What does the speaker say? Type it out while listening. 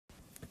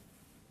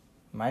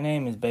My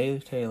name is Bailey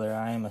Taylor.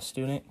 I am a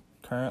student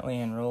currently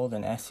enrolled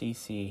in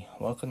SEC.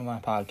 Welcome to my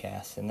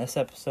podcast. In this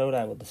episode,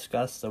 I will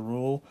discuss the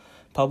role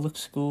public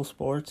school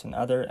sports and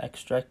other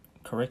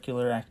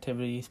extracurricular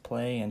activities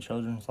play in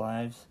children's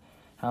lives,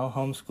 how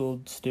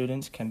homeschooled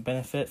students can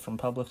benefit from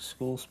public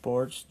school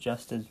sports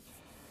just as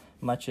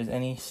much as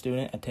any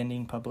student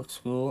attending public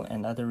school,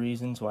 and other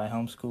reasons why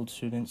homeschooled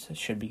students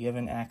should be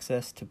given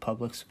access to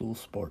public school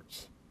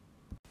sports.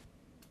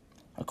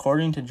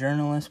 According to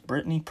journalist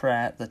Brittany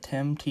Pratt, the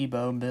Tim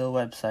Tebow bill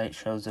website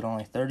shows that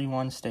only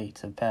 31 states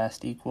have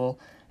passed equal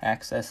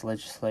access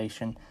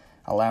legislation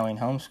allowing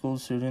homeschooled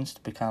students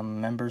to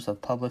become members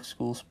of public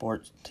school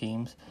sports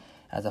teams.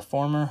 As a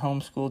former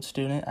homeschooled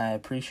student, I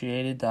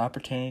appreciated the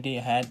opportunity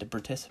I had to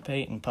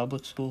participate in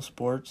public school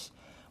sports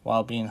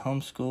while being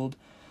homeschooled.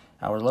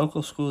 Our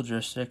local school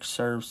district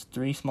serves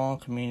 3 small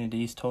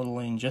communities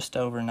totaling just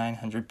over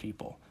 900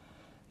 people.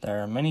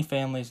 There are many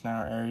families in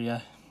our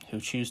area who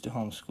choose to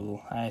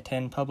homeschool. I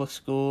attend public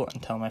school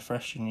until my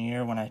freshman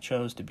year when I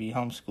chose to be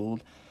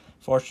homeschooled.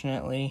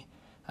 Fortunately,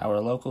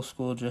 our local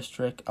school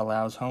district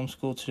allows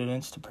homeschooled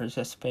students to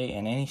participate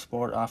in any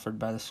sport offered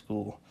by the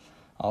school.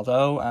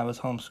 Although I was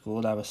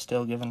homeschooled, I was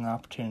still given an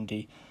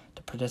opportunity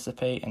to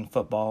participate in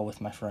football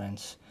with my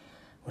friends,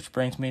 which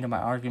brings me to my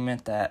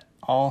argument that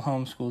all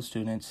homeschooled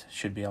students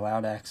should be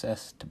allowed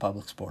access to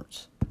public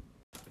sports.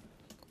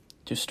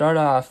 To start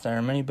off, there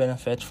are many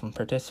benefits from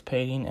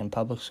participating in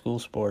public school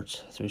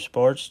sports. Through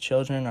sports,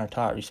 children are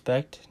taught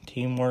respect,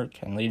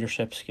 teamwork, and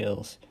leadership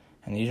skills,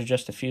 and these are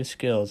just a few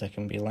skills that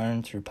can be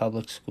learned through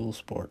public school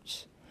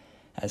sports.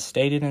 As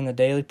stated in the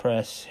Daily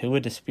Press, who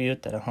would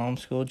dispute that a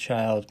homeschooled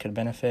child could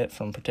benefit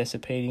from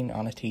participating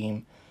on a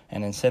team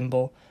and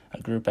assemble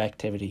a group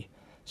activity?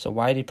 So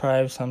why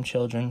deprive some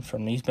children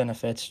from these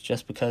benefits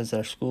just because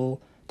their school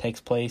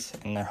takes place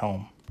in their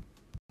home?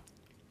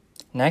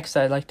 Next,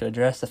 I'd like to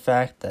address the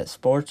fact that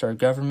sports are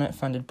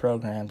government-funded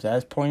programs.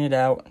 As pointed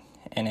out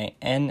in a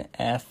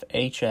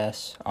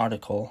NFHS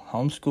article,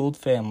 homeschooled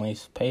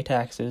families pay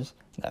taxes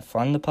that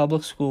fund the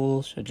public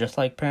schools, just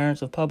like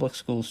parents of public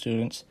school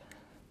students.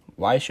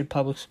 Why should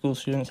public school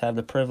students have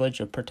the privilege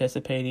of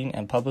participating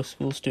in public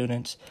school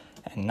students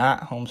and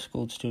not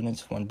homeschooled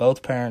students when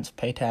both parents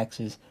pay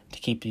taxes to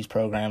keep these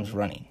programs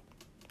running?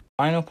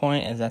 Final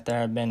point is that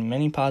there have been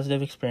many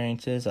positive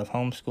experiences of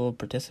homeschooled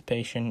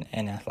participation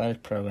in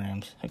athletic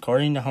programs.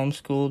 According to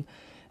homeschooled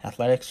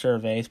athletic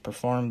surveys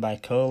performed by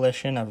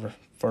Coalition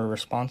for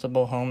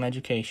Responsible Home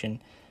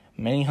Education,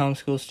 many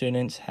homeschool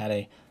students had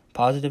a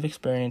positive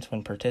experience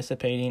when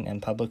participating in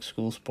public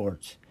school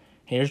sports.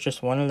 Here's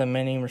just one of the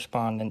many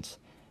respondents.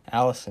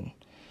 Allison,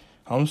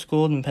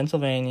 homeschooled in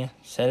Pennsylvania,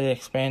 said it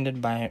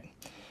expanded by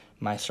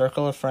my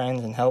circle of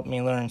friends and helped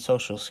me learn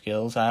social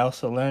skills. I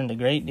also learned a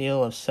great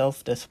deal of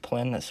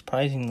self-discipline that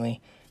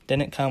surprisingly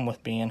didn't come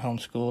with being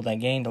homeschooled. I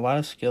gained a lot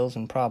of skills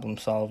in problem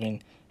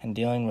solving and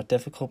dealing with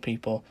difficult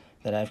people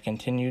that I've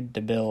continued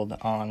to build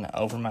on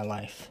over my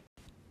life.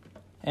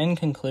 In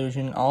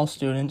conclusion, all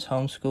students,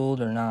 homeschooled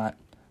or not,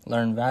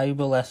 learn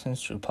valuable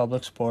lessons through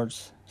public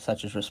sports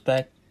such as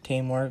respect,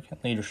 teamwork, and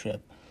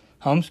leadership.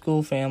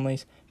 Homeschool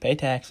families pay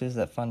taxes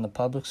that fund the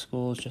public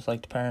schools just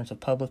like the parents of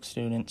public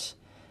students.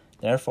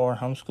 Therefore,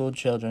 homeschooled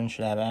children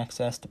should have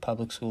access to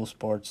public school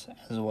sports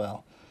as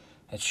well.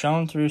 It's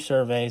shown through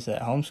surveys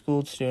that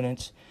homeschooled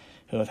students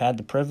who have had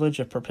the privilege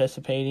of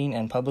participating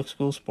in public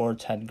school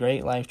sports had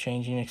great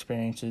life-changing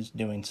experiences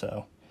doing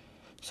so.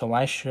 So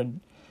why should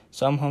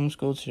some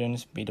homeschooled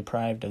students be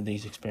deprived of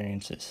these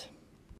experiences?